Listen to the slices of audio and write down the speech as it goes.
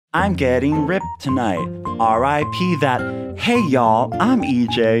I'm getting ripped tonight. R.I.P. that. Hey y'all, I'm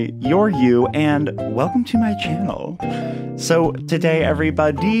EJ, you're you, and welcome to my channel. So today,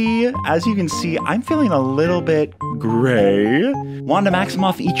 everybody, as you can see, I'm feeling a little bit gray. Wanda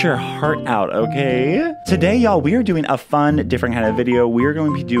Maximoff, eat your heart out, okay? Today, y'all, we are doing a fun, different kind of video. We are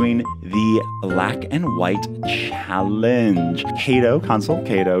going to be doing the black and white challenge. Caito, Consul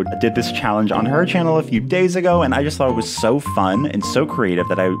Caito, did this challenge on her channel a few days ago, and I just thought it was so fun and so creative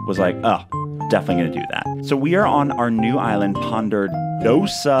that I was like, oh, definitely gonna do that. So we are on our new island,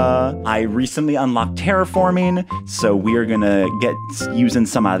 Ponderdosa. I recently unlocked terraforming, so we are gonna get using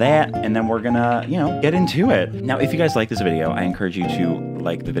some of that, and then we're gonna, get into it. Now, if you guys like this video, I encourage you to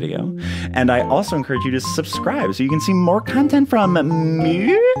like the video, and I also encourage you to subscribe so you can see more content from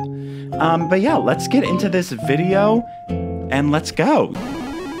me. But yeah, let's get into this video, and let's go.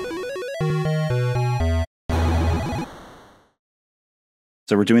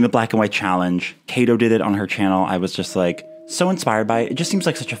 So we're doing the black and white challenge. Caito did it on her channel. I was just like so inspired by it. It just seems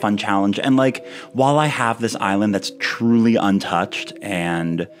like such a fun challenge. And like, while I have this island that's truly untouched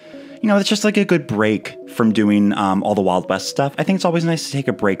and, it's just like a good break from doing all the Wild West stuff, I think it's always nice to take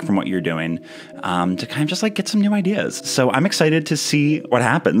a break from what you're doing to kind of just like get some new ideas. So I'm excited to see what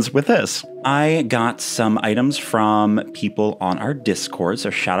happens with this. I got some items from people on our Discord, so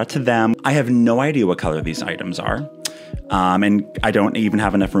shout out to them. I have no idea what color these items are. And I don't even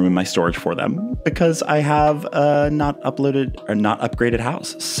have enough room in my storage for them because I have not upgraded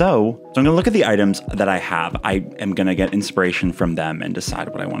house. So I'm gonna look at the items that I have. I am gonna get inspiration from them and decide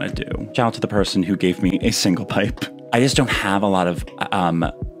what I want to do. Shout out to the person who gave me a single pipe. I just don't have a lot of,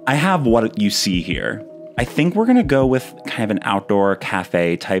 I have what you see here. I think we're gonna go with kind of an outdoor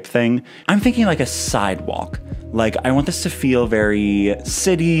cafe type thing. I'm thinking like a sidewalk. Like, I want this to feel very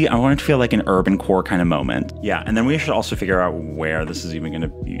city. I want it to feel like an urban core kind of moment. Yeah, and then we should also figure out where this is even gonna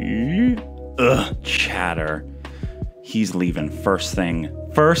be. Ugh, chatter. He's leaving. First thing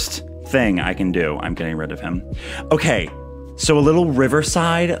I can do. I'm getting rid of him. Okay, so a little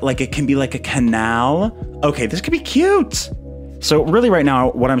riverside, like it can be like a canal. Okay, this could be cute. So really right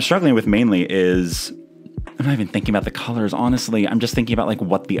now, what I'm struggling with mainly is, I'm not even thinking about the colors, honestly. I'm just thinking about like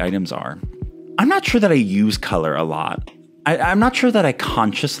what the items are. I'm not sure that I use color a lot. I'm not sure that I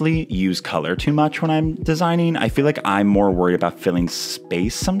consciously use color too much when I'm designing. I feel like I'm more worried about filling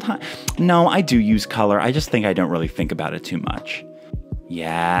space sometimes. No, I do use color. I just think I don't really think about it too much.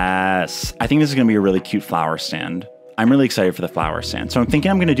 Yes. I think this is going to be a really cute flower stand. I'm really excited for the flower stand. So I'm thinking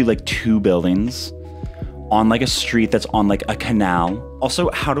I'm going to do like 2 buildings on like a street that's on like a canal.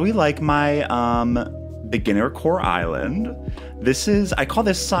 Also, how do we like my beginner core island? This is, I call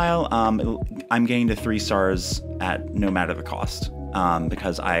this style, I'm getting to 3 stars at no matter the cost,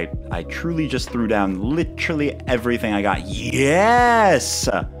 because I truly just threw down literally everything I got. Yes!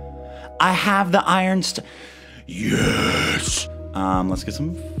 I have the iron yes! Let's get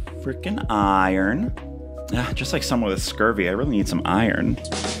some freaking iron. Just like someone with scurvy, I really need some iron.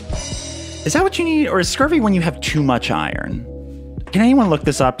 Is that what you need? Or is scurvy when you have too much iron? Can anyone look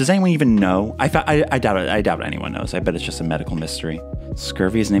this up? Does anyone even know? I doubt it. I doubt anyone knows. I bet it's just a medical mystery.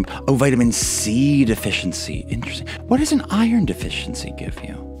 Scurvy is named. Oh, vitamin C deficiency. Interesting. What does an iron deficiency give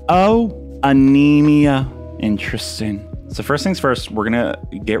you? Oh, anemia. Interesting. So first things first, we're gonna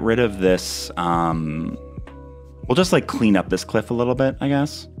get rid of this. We'll just like clean up this cliff a little bit, I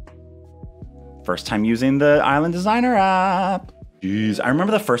guess. First time using the Island Designer app. Jeez, I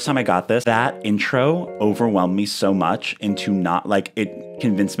remember the first time I got this, that intro overwhelmed me so much into not, like, it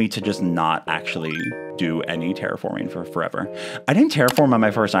convinced me to just not actually do any terraforming for forever. I didn't terraform on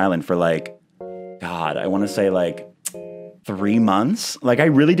my first island for like, God, I want to say like 3 months. Like, I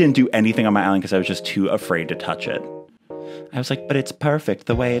really didn't do anything on my island because I was just too afraid to touch it. I was like, but it's perfect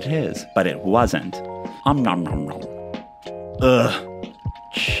the way it is. But it wasn't. Nom nom nom. Ugh.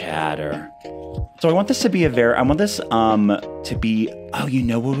 Chatter. So I want this to be I want this to be, oh, you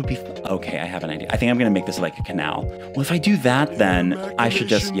know what would be, okay, I have an idea. I think I'm gonna make this like a canal. Well, if I do that, then I should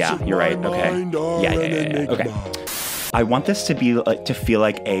just, yeah, you're right, okay. Yeah, okay. I want this to be like, to feel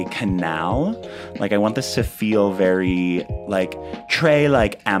like a canal. Like, I want this to feel very like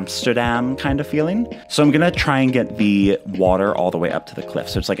like Amsterdam kind of feeling. So I'm gonna try and get the water all the way up to the cliff.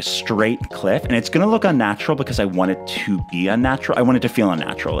 So it's like a straight cliff, and it's gonna look unnatural because I want it to be unnatural. I want it to feel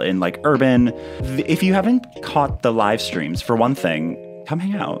unnatural and like urban. If you haven't caught the live streams, for one thing, come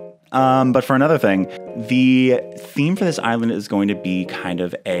hang out. But for another thing, The theme for this island is going to be kind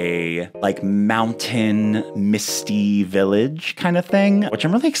of a like mountain misty village kind of thing, which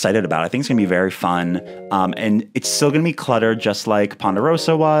I'm really excited about. I think it's gonna be very fun. And it's still gonna be cluttered just like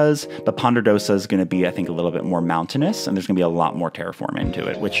Ponderosa was, but Ponderosa is gonna be, I think, a little bit more mountainous, and there's gonna be a lot more terraforming to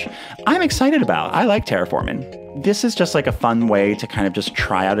it, which I'm excited about. I like terraforming. This is just like a fun way to kind of just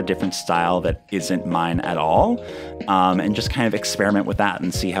try out a different style that isn't mine at all, and just kind of experiment with that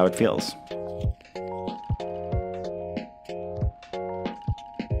and see how it feels.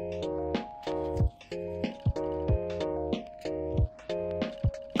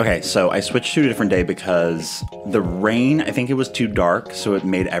 Okay, so I switched to a different day because the rain, I think it was too dark, so it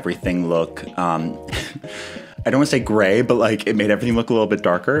made everything look, I don't want to say gray, but like it made everything look a little bit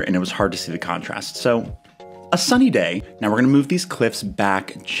darker, and it was hard to see the contrast. So a sunny day. Now we're gonna move these cliffs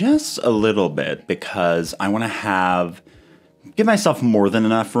back just a little bit because I want to give myself more than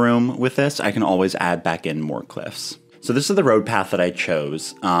enough room with this. I can always add back in more cliffs. So this is the road path that I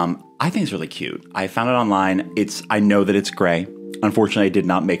chose. I think it's really cute. I found it online. I know that it's gray. Unfortunately, I did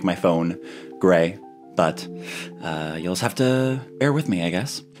not make my phone gray, but you'll just have to bear with me, I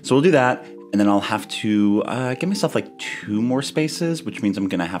guess. So we'll do that, and then I'll have to give myself like 2 more spaces, which means I'm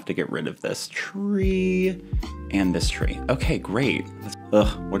gonna have to get rid of this tree and this tree. Okay, great.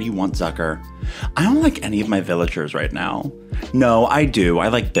 Ugh, what do you want, Zucker? I don't like any of my villagers right now. No, I do. I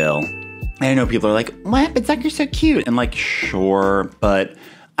like Bill. I know people are like, what? But Zucker's so cute. And like, sure, but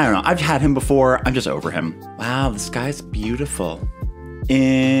I don't know. I've had him before. I'm just over him. Wow, the sky's beautiful.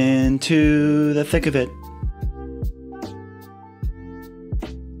 Into the thick of it.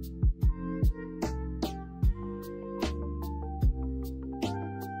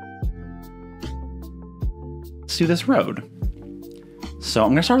 Let's do this road. So I'm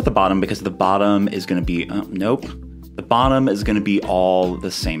gonna start with the bottom because the bottom is gonna be, nope. The bottom is gonna be all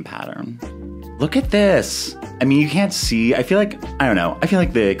the same pattern. Look at this. I mean, you can't see. I feel like, I don't know. I feel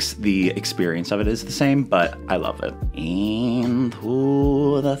like the experience of it is the same, but I love it.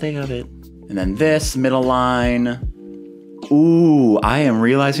 Into the thick of it. And then this middle line. Ooh, I am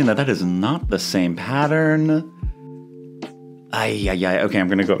realizing that is not the same pattern. Ay. Okay, I'm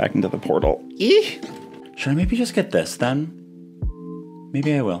gonna go back into the portal. Eeh. Should I maybe just get this then?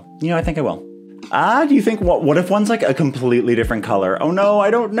 Maybe I will. You know, I think I will. Do you think, what if one's like a completely different color? Oh no, I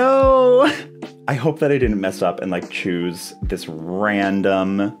don't know. I hope that I didn't mess up and like choose this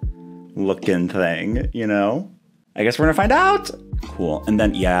random looking thing, you know? I guess we're gonna find out. Cool, and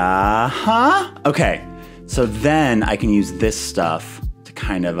then, yeah, huh? Okay, so then I can use this stuff to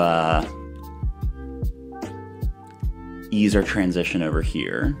kind of ease our transition over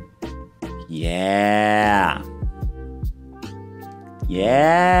here. Yeah.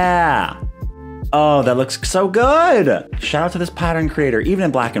 Yeah. Oh, that looks so good. Shout out to this pattern creator, even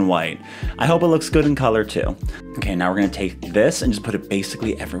in black and white. I hope it looks good in color too. Okay, now we're gonna take this and just put it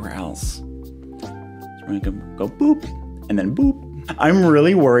basically everywhere else. So we're gonna go boop, and then boop. I'm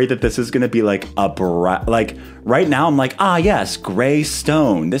really worried that this is gonna be like like right now I'm like, yes, gray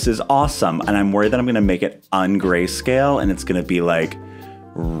stone. This is awesome. And I'm worried that I'm gonna make it un-grayscale and it's gonna be like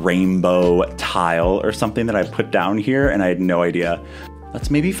rainbow tile or something that I put down here and I had no idea. Let's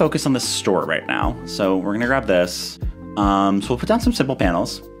maybe focus on the store right now. So we're gonna grab this. So we'll put down some simple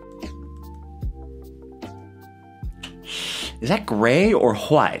panels. Is that gray or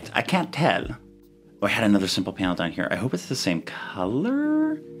white? I can't tell. Oh, I had another simple panel down here. I hope it's the same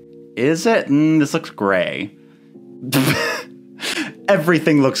color. Is it? This looks gray.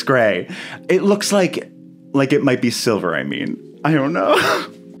 Everything looks gray. It looks like it might be silver, I mean. I don't know.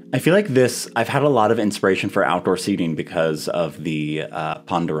 I feel like I've had a lot of inspiration for outdoor seating because of the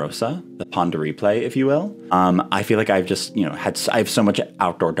Ponderosa, the Pond replay, if you will. I feel like I've just, I have so much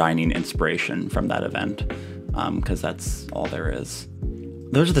outdoor dining inspiration from that event because that's all there is.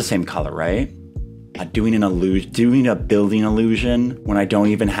 Those are the same color, right? Doing a building illusion when I don't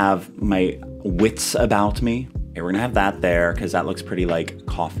even have my wits about me. Okay, we're gonna have that there because that looks pretty like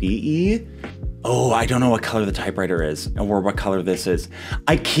coffee-y. Oh, I don't know what color the typewriter is or what color this is.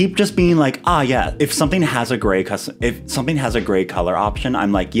 I keep just being like, yeah, if something has a gray color option,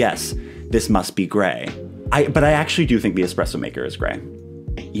 I'm like, yes, this must be gray. But I actually do think the espresso maker is gray.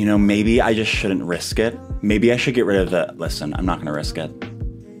 Maybe I just shouldn't risk it. Maybe I should get rid of listen, I'm not gonna risk it.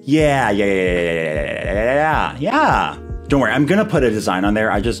 Yeah. Don't worry, I'm gonna put a design on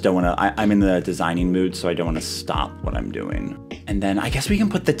there. I just don't wanna, I'm in the designing mood, so I don't wanna stop what I'm doing. And then I guess we can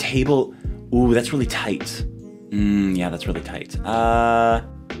put the table. Ooh, that's really tight. Yeah, that's really tight. Am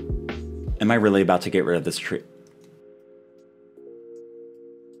I really about to get rid of this tree?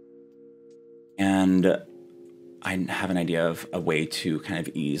 And I have an idea of a way to kind of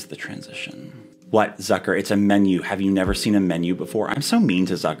ease the transition. What, Zucker? It's a menu. Have you never seen a menu before? I'm so mean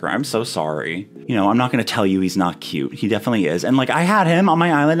to Zucker. I'm so sorry. You know, I'm not going to tell you he's not cute. He definitely is. And like, I had him on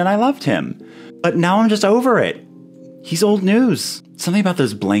my island and I loved him. But now I'm just over it. He's old news. Something about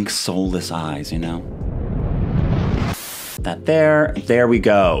those blank, soulless eyes, you know? That there. There we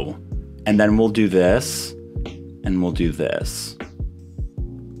go. And then we'll do this. And we'll do this.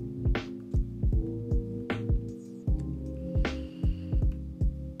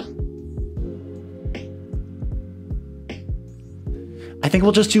 I think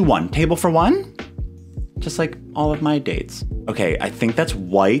we'll just do one. Table for one? Just like all of my dates. Okay, I think that's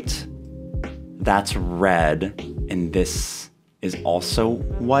white. That's red. And this is also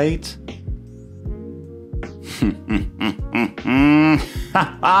white.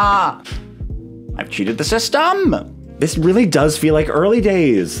 I've cheated the system. This really does feel like early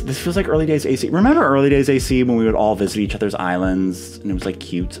days. This feels like early days AC. Remember early days AC when we would all visit each other's islands and it was like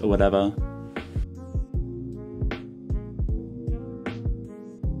cute or whatever?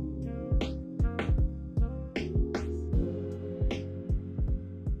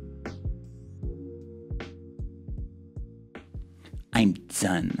 I'm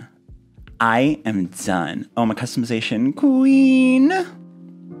done. I am done. Oh, my customization queen.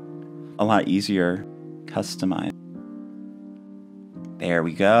 A lot easier. Customize. There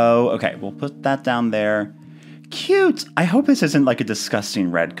we go. Okay, we'll put that down there. Cute. I hope this isn't like a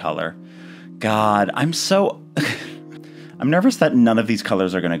disgusting red color. God, I'm so... I'm nervous that none of these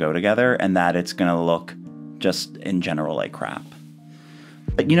colors are going to go together and that it's going to look just in general like crap.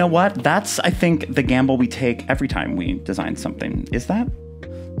 But you know what? That's, I think, the gamble we take every time we design something. Is that?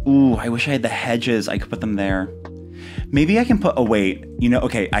 Ooh, I wish I had the hedges. I could put them there. Maybe I can put, oh wait, you know,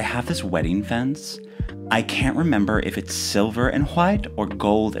 okay, I have this wedding fence. I can't remember if it's silver and white or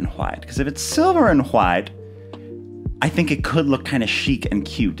gold and white. Because if it's silver and white, I think it could look kind of chic and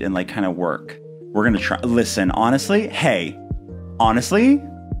cute and like kind of work. We're going to try. Listen, honestly, hey, honestly,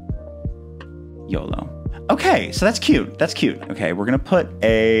 YOLO. Okay, so that's cute. That's cute. Okay, we're going to put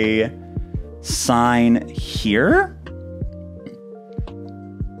a sign here.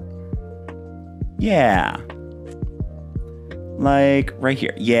 Yeah. Like right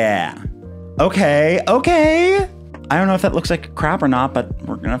here. Yeah. Okay, okay. I don't know if that looks like crap or not, but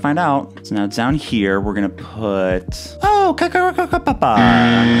we're going to find out. So now down here, we're going to put, oh,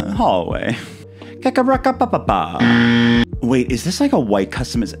 kakaraka-papa hallway. Kakaraka-papa. Wait, is this like a white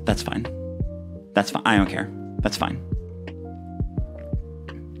customization? That's fine. That's fine. I don't care. That's fine.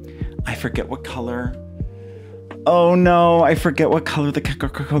 I forget what color. Oh no, I forget what color the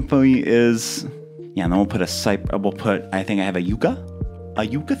kakakakapui is. Yeah, and then we'll put a we'll put, I think I have a yucca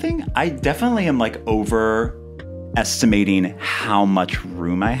thing. I definitely am like overestimating how much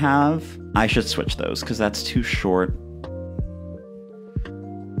room I have. I should switch those because that's too short.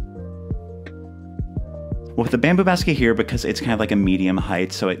 With the bamboo basket here, because it's kind of like a medium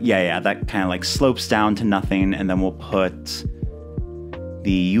height, so yeah, that kind of like slopes down to nothing, and then we'll put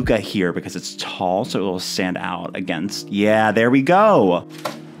the yucca here because it's tall, so it will stand out against. Yeah, there we go.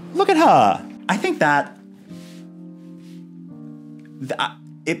 Look at her. I think that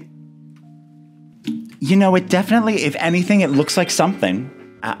you know, it definitely, if anything, it looks like something.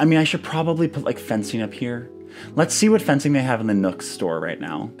 I mean, I should probably put like fencing up here. Let's see what fencing they have in the Nook store right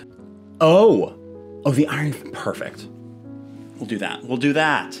now. Oh, the iron, perfect. We'll do that. We'll do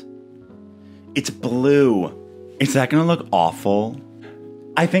that. It's blue. Is that gonna look awful?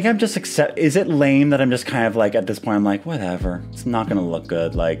 I think I'm just is it lame that I'm just kind of like, at this point, I'm like, whatever. It's not gonna look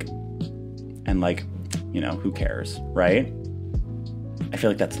good, like, and like, you know, who cares, right? I feel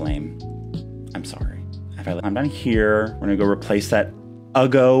like that's lame. I'm sorry. I'm down here. We're gonna go replace that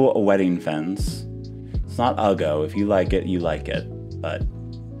Uggo wedding fence. It's not Uggo. If you like it, you like it, but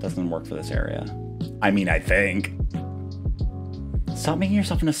it doesn't work for this area. I mean, I think. Stop making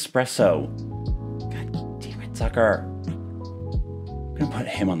yourself an espresso. God damn it, sucker. I'm gonna put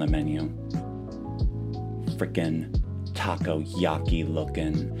him on the menu. Frickin' takoyaki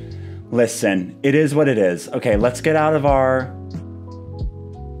looking. Listen, it is what it is. Okay, let's get out of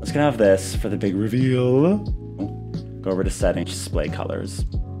this for the big reveal. Go over to settings, display colors.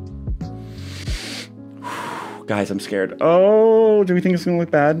 Guys, I'm scared. Oh, do we think it's gonna look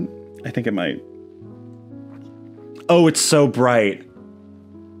bad? I think it might. Oh, it's so bright.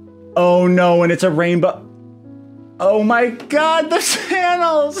 Oh no, and it's a rainbow. Oh my God, the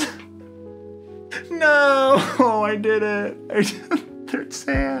channels. No, I did it. They're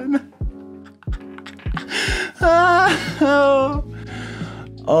sand.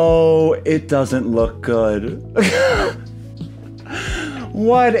 Oh, it doesn't look good.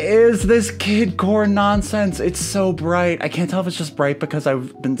 What is this kid core nonsense? It's so bright. I can't tell if it's just bright because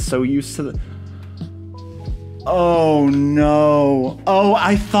I've been so used to the... Oh no. Oh,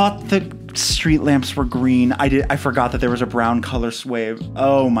 I thought the street lamps were green. I forgot that there was a brown color swave.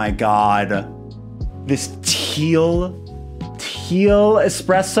 Oh my God. This teal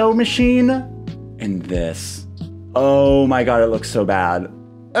espresso machine and this. Oh my God, it looks so bad.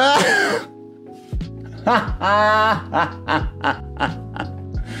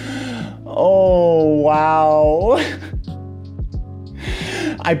 Oh, wow.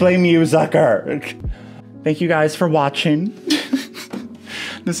 I blame you, Zucker. Thank you guys for watching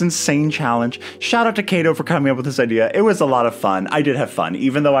this insane challenge. Shout out to Caito for coming up with this idea. It was a lot of fun. I did have fun,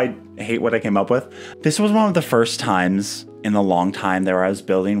 even though I hate what I came up with. This was one of the first times in a long time that I was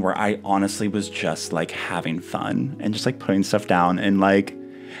building where I honestly was just like having fun and just like putting stuff down, and like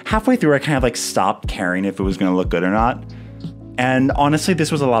halfway through I kind of like stopped caring if it was gonna look good or not. And honestly,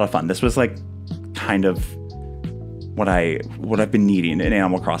 this was a lot of fun. This was like kind of what I've been needing in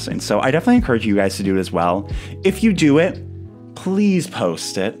Animal Crossing. So I definitely encourage you guys to do it as well. If you do it, please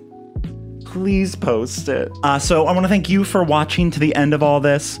post it. Please post it. So I want to thank you for watching to the end of all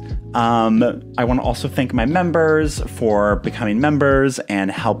this. I want to also thank my members for becoming members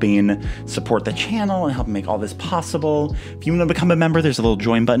and helping support the channel and helping make all this possible. If you want to become a member, there's a little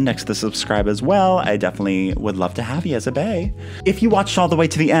join button next to subscribe as well. I definitely would love to have you as a bae. If you watched all the way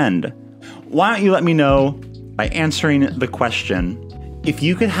to the end, why don't you let me know by answering the question, if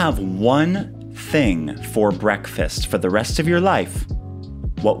you could have one thing for breakfast for the rest of your life,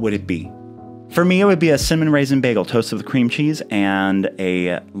 what would it be? For me, it would be a cinnamon raisin bagel toasted with cream cheese and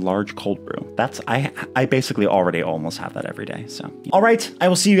a large cold brew. I basically already almost have that every day. So, all right, I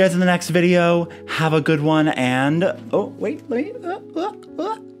will see you guys in the next video. Have a good one. And oh wait, let me.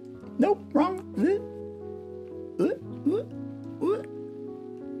 Nope, wrong.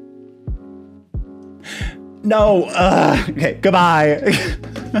 No. Okay. Goodbye.